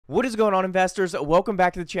What is going on, investors? Welcome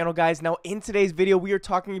back to the channel, guys. Now, in today's video, we are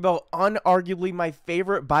talking about unarguably my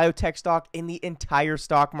favorite biotech stock in the entire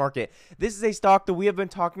stock market. This is a stock that we have been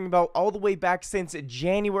talking about all the way back since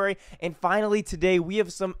January, and finally today we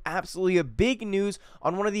have some absolutely big news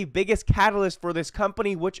on one of the biggest catalysts for this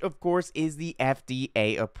company, which of course is the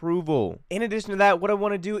FDA approval. In addition to that, what I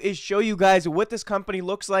want to do is show you guys what this company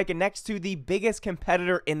looks like next to the biggest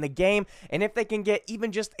competitor in the game, and if they can get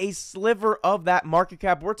even just a sliver of that market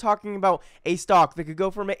cap. We're talking about a stock that could go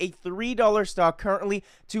from a $3 stock currently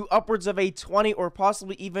to upwards of a $20 or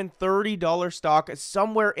possibly even $30 stock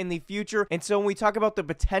somewhere in the future. And so when we talk about the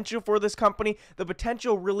potential for this company, the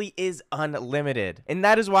potential really is unlimited. And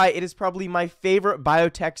that is why it is probably my favorite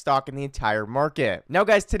biotech stock in the entire market. Now,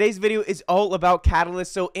 guys, today's video is all about catalysts.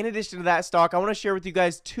 So in addition to that stock, I want to share with you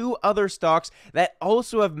guys two other stocks that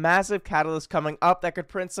also have massive catalysts coming up that could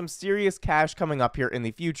print some serious cash coming up here in the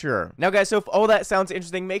future. Now, guys, so if all that sounds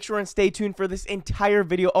interesting, make sure and stay tuned for this entire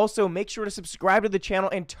video. Also, make sure to subscribe to the channel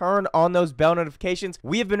and turn on those bell notifications.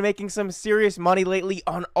 We have been making some serious money lately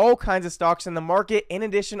on all kinds of stocks in the market, in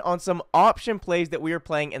addition on some option plays that we are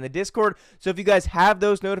playing in the Discord. So if you guys have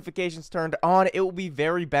those notifications turned on, it will be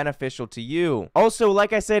very beneficial to you. Also,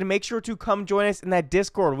 like I said, make sure to come join us in that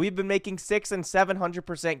Discord. We've been making 600% and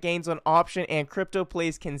 700% gains on option and crypto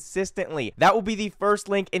plays consistently. That will be the first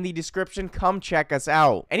link in the description. Come check us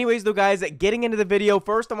out. Anyways, though, guys, getting into the video,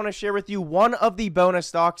 first I want to share with you one of the bonus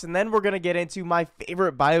stocks, and then we're going to get into my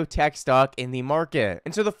favorite biotech stock in the market.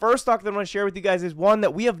 And so the first stock that I want to share with you guys is one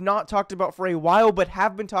that we have not talked about for a while, but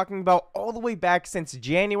have been talking about all the way back since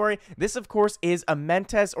January. This, of course, is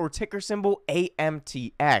Amentus, or ticker symbol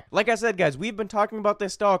AMTX. Like I said, guys, we've been talking about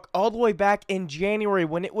this stock all the way back in January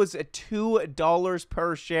when it was $2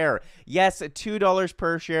 per share. Yes, $2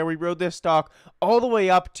 per share. We rode this stock all the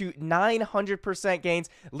way up to 900% gains,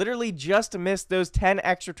 literally just missed those 10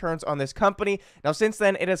 extra turns on this company. Now, since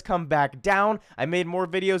then, it has come back down. I made more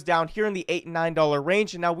videos down here in the $8 and $9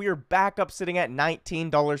 range, and now we are back up sitting at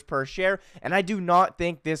 $19 per share, and I do not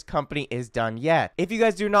think this company is done yet. If you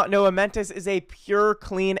guys do not know, Amentus is a pure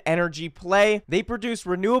clean energy play. They produce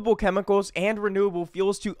renewable chemicals and renewable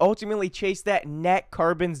fuels to ultimately chase that net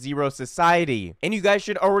carbon zero society. And you guys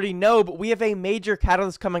should already know, but we have a major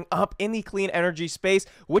catalyst coming up in the clean energy space,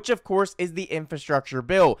 which of course is the infrastructure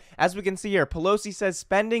bill. As we can see here, Pelosi says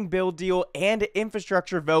spending bill deal and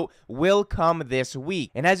infrastructure vote will come this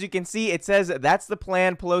week. And as you can see, it says that's the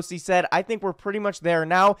plan. Pelosi said, I think we're pretty much there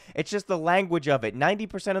now. It's just the language of it.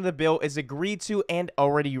 90% of the bill is agreed to and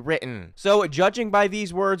already written. So judging by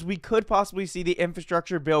these words, we could possibly see the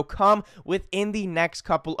infrastructure bill come within the next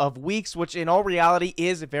couple of weeks, which in all reality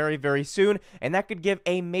is very, very soon. And that could give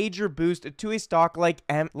a major boost to a stock like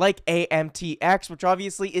AMTX, which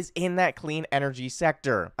obviously is in that clean energy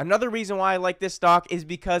sector. Another reason why I like this stock is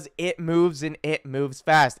because it moves, and it moves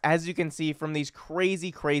fast. As you can see from these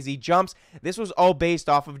crazy jumps, this was all based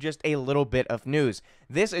off of just a little bit of news.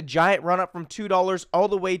 This giant run up from $2 all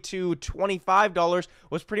the way to $25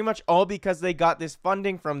 was pretty much all because they got this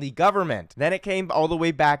funding from the government. Then it came all the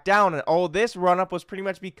way back down, and all this run up was pretty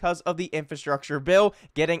much because of the infrastructure bill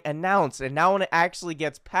getting announced. And now when it actually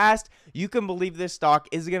gets passed, you can believe this stock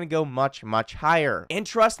is going to go much higher. And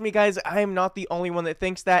trust me, guys, I am not the only one that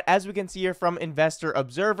thinks that. As we can see here from Investor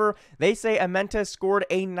Observer, they say Amentus scored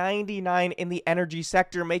a 99 in the energy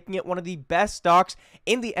sector, making it one of the best stocks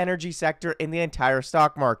in the energy sector in the entire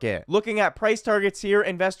stock market. Looking at price targets here,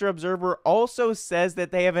 Investor Observer also says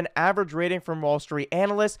that they have an average rating from Wall Street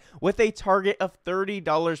analysts with a target of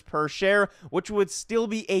 $30 per share, which would still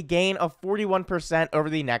be a gain of 41% over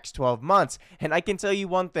the next 12 months. And I can tell you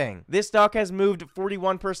one thing, this stock has moved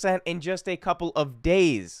 41% in just a couple of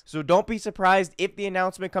days. So don't be surprised if the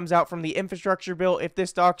announcement comes out from the infrastructure bill if this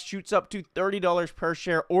stock shoots up to $30 per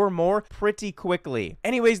share or more pretty quickly.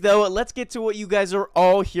 Anyways, though, let's get to what you guys are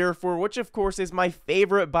all here for, which of course is my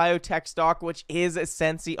favorite biotech stock, which is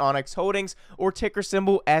Senseonics Holdings, or ticker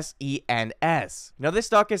symbol SENS. Now, this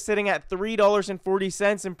stock is sitting at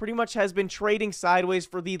 $3.40 and pretty much has been trading sideways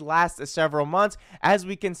for the last several months, as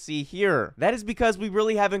we can see here. That is because we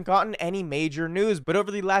really haven't gotten any major news, but over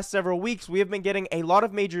the last several weeks, we have been getting a lot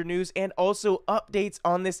of major news and also updates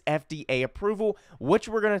on this FDA approval, which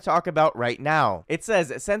we're going to talk about right now. It says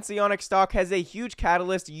Senseonics stock has a huge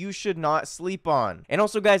catalyst you should not sleep on. And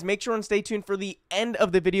also, guys, make sure and stay tuned for the end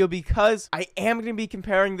of the video because I am going to be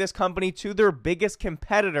comparing this company to their biggest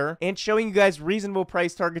competitor and showing you guys reasonable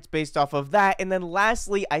price targets based off of that. And then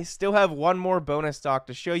lastly, I still have one more bonus stock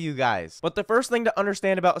to show you guys. But the first thing to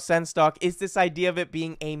understand about SEN stock is this idea of it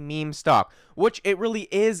being a meme stock, which it really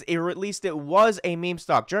is, or at least it was a meme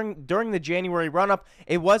stock. During the January run-up,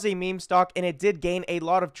 it was a meme stock, and it did gain a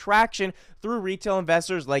lot of traction through retail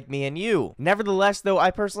investors like me and you. Nevertheless, though,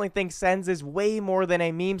 I personally think SENS is way more than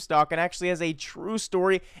a meme stock and actually has a true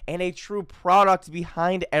story and a true product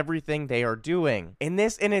behind everything they are doing. And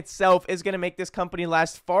this in itself is going to make this company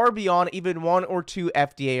last far beyond even 1 or 2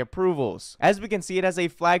 FDA approvals. As we can see, it has a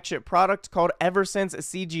flagship product called Eversense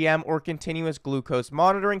CGM, or continuous glucose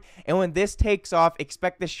monitoring, and when this takes off,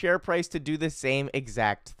 expect the share price to do the same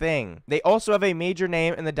exact thing. They also have a major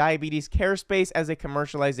name in the diabetes care space as a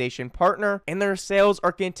commercialization partner, and their sales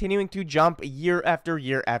are continuing to jump year after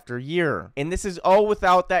year after year. And this is all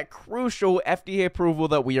without that crucial FDA approval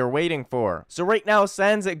that we are waiting for. So right now,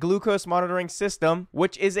 SEN's glucose monitoring system,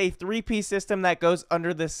 which is a 3-piece system that goes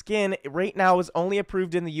under the skin, right now is only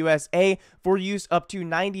approved in the USA for use up to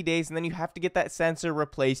 90 days, and then you have to get that sensor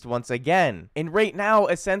replaced once again. And right now,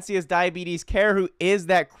 Essensia's Diabetes Care, who is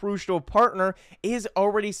that crucial partner, is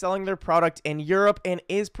already selling their product in Europe and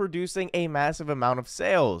is producing a massive amount of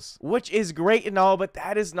sales, which is great and all, but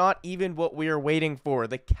that is not even what we are waiting for.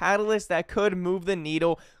 The catalyst that could move the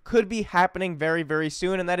needle could be happening very, very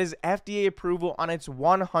soon, and that is FDA approval on its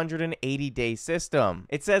 180-day system.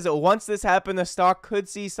 It says that once this happened, the stock could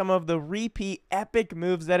see some of the repeat epic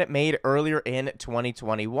moves that it made earlier in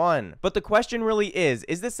 2021. But the question really is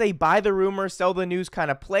this a buy the rumor, sell the news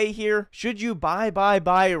kind of play here? Should you buy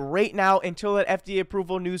right now until that FDA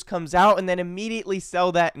approval news comes out and then immediately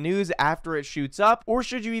sell that news after it shoots up? Or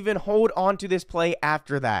should you even hold on to this play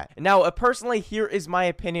after that? Now, personally, here is my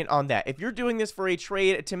opinion on that. If you're doing this for a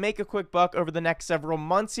trade to make a quick buck over the next several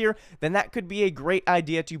months here, then that could be a great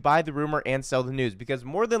idea to buy the rumor and sell the news, because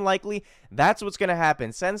more than likely, that's what's going to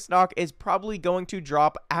happen. SEN stock is probably going to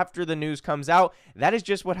drop after the news comes out. That is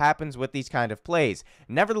just what happens with these kind of plays.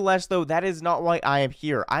 Nevertheless, though, that is not why I am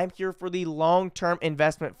here. I am here for the long-term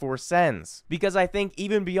investment for SENS, because I think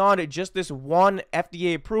even beyond just this one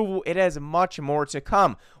FDA approval, it has much more to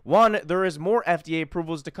come. One, there is more FDA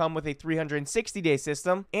approvals to come with a 360-day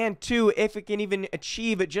system, and two, if it can even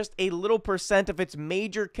achieve just a little percent of its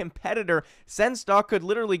major competitor, SEN stock could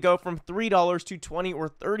literally go from $3 to $20 or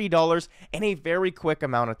 $30 in a very quick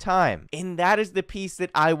amount of time. And that is the piece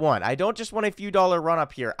that I want. I don't just want a few dollar run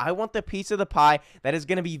up here. I want the piece of the pie that is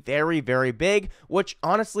going to be very, very big, which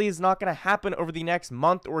honestly is not going to happen over the next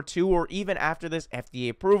month or two, or even after this FDA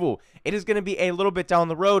approval. It is going to be a little bit down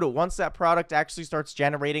the road once that product actually starts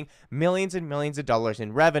generating millions and millions of dollars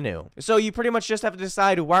in revenue. So you pretty much just have to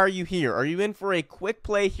decide, why are you here? Are you in for a quick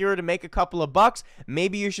play here to make a couple of bucks?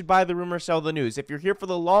 Maybe you should buy the rumor, sell the news. If you're here for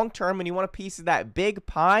the long term and you want a piece of that big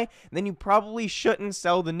pie, then you probably shouldn't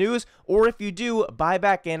sell the news, or if you do, buy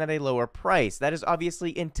back in at a lower price. That is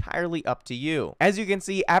obviously entirely up to you. As you can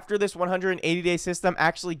see, after this 180-day system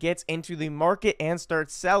actually gets into the market and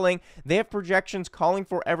starts selling, they have projections calling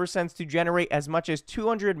for Eversense to generate as much as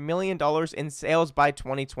 $200 million in sales by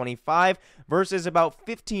 2025 versus about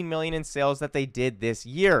 $15 million in sales that they did this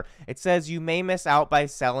year. It says you may miss out by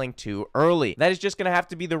selling too early. That is just going to have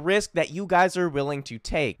to be the risk that you guys are willing to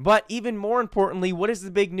take. But even more importantly, what is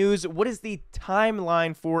the big news? What is the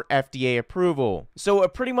timeline for FDA approval? So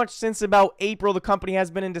pretty much since about April, the company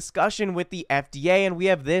has been in discussion with the FDA, and we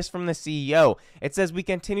have this from the CEO. It says we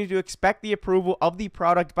continue to expect the approval of the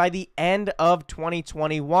product by the end of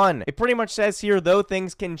 2021. It pretty much says here, though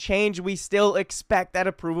things can change, we still expect that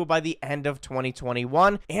approval by the end of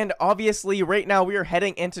 2021. And obviously right now we are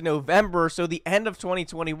heading into November, so the end of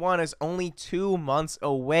 2021 is only 2 months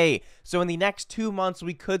away. So in the next 2 months,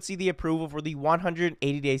 we could see the approval for the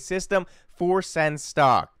 180-day system for SEN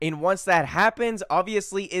stock. And once that happens,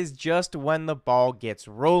 obviously is just when the ball gets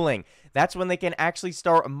rolling. That's when they can actually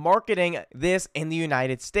start marketing this in the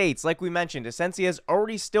United States. Like we mentioned, Essentia is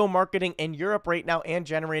already still marketing in Europe right now and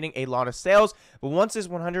generating a lot of sales. But once this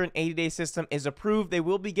 180-day system is approved, they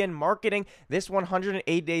will begin marketing this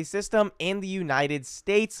 180-day system in the United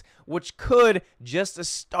States, which could just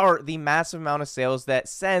start the massive amount of sales that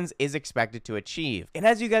SENS is expected to achieve. And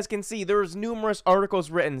as you guys can see, there's numerous articles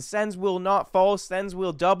written. SENS will not fall, SENS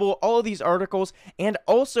will double, all of these articles, and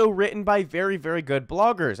also written by very, very good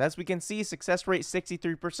bloggers. As we can see, success rate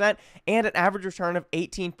 63% and an average return of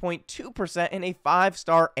 18.2% in a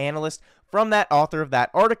 5-star Analyst from that author of that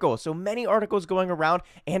article. So many articles going around,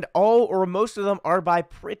 and all or most of them are by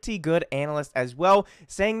pretty good analysts as well,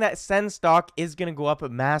 saying that SEN stock is going to go up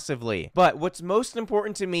massively. But what's most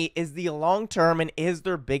important to me is the long term and is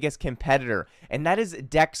their biggest competitor, and that is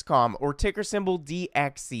Dexcom, or ticker symbol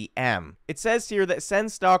DXCM. It says here that SEN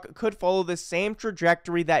stock could follow the same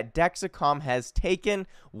trajectory that Dexcom has taken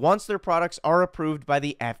once their products are approved by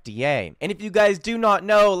the FDA. And if you guys do not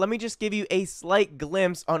know, let me just give you a slight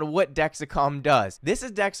glimpse on what Dexcom does. This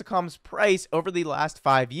is Dexcom's price over the last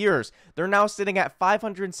 5 years. They're now sitting at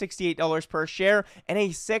 $568 per share and a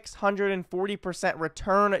 640%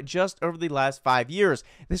 return just over the last 5 years.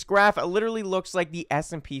 This graph literally looks like the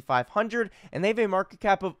S&P 500, and they have a market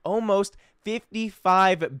cap of almost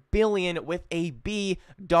 $55 billion with a B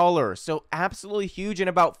dollars. So absolutely huge, and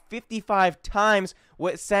about 55 times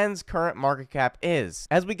what SEN's current market cap is.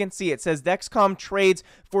 As we can see, it says Dexcom trades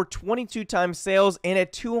for 22 times sales and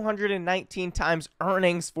at 219 times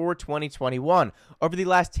earnings for 2021. Over the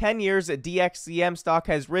last 10 years, DXCM stock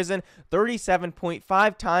has risen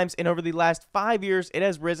 37.5 times, and over the last 5 years, it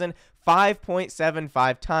has risen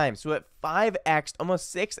 5.75 times. So at 5x,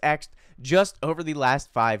 almost 6x just over the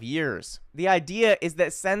last 5 years. The idea is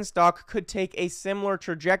that SEN stock could take a similar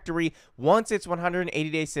trajectory once its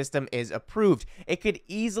 180-day system is approved. It could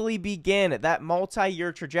easily begin that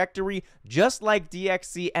multi-year trajectory just like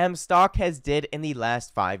DXCM stock has did in the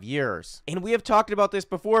last 5 years. And we have talked about this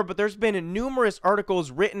before, but there's been numerous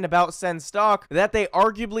articles written about SEN stock that they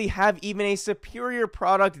arguably have even a superior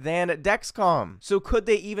product than Dexcom. So could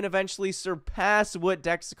they even eventually surpass what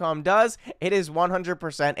Dexcom does? It is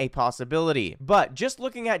 100% a possibility. But just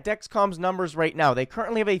looking at Dexcom's numbers right now, they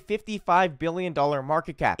currently have a $55 billion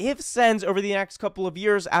market cap. If SEN's over the next couple of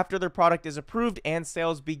years after their product is approved and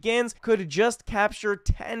sales begins could just capture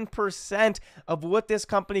 10% of what this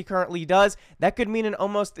company currently does, that could mean an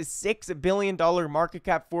almost $6 billion market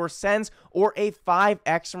cap for SEN's, or a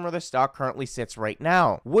 5x from where the stock currently sits right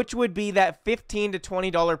now, which would be that $15 to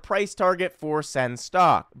 $20 price target for SEN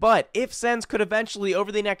stock. But if SEN's could eventually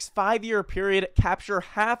over the next 5-year period capture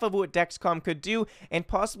half of what Dexcom could do and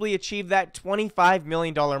possibly achieve that $25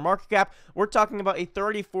 million market cap, we're talking about a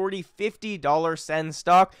 $30, $40, $50 SEN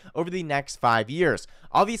stock over the next 5 years.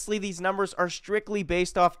 Obviously, these numbers are strictly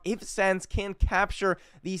based off if SEN's can capture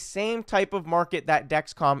the same type of market that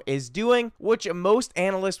Dexcom is doing, which most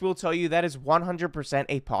analysts will tell you that is 100%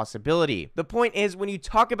 a possibility. The point is, when you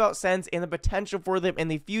talk about SEN's and the potential for them in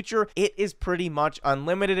the future, it is pretty much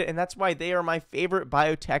unlimited, and that's why they are my favorite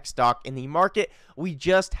biotech stock in the market. We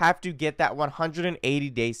just have to get that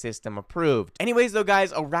 180-day system approved. Anyways, though,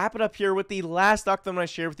 guys, I'll wrap it up here with the last stock that I'm going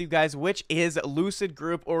to share with you guys, which is Lucid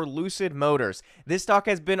Group, or Lucid Motors. This stock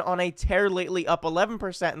has been on a tear lately, up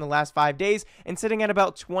 11% in the last 5 days and sitting at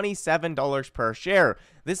about $27 per share.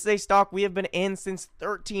 This is a stock we have been in since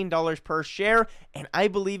 $13 per share, and I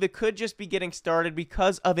believe it could just be getting started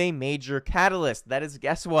because of a major catalyst. That is,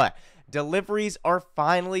 guess what? Deliveries are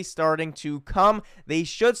finally starting to come. They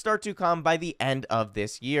should start to come by the end of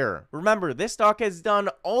this year. Remember, this stock has done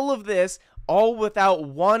all of this all without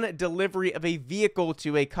one delivery of a vehicle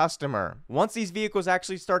to a customer. Once these vehicles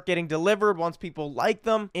actually start getting delivered, once people like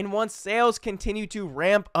them, and once sales continue to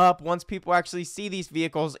ramp up, once people actually see these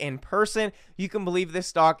vehicles in person, you can believe this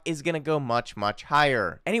stock is going to go much, much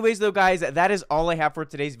higher. Anyways, though, guys, that is all I have for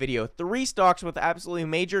today's video. 3 stocks with absolutely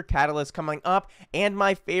major catalysts coming up, and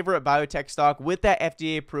my favorite biotech stock with that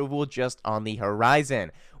FDA approval just on the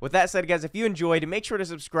horizon. With that said, guys, if you enjoyed, make sure to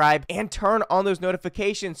subscribe and turn on those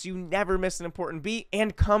notifications so you never miss an important beat,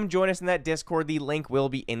 and come join us in that Discord. The link will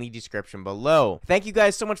be in the description below. Thank you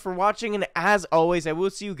guys so much for watching, and as always, I will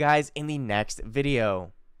see you guys in the next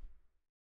video.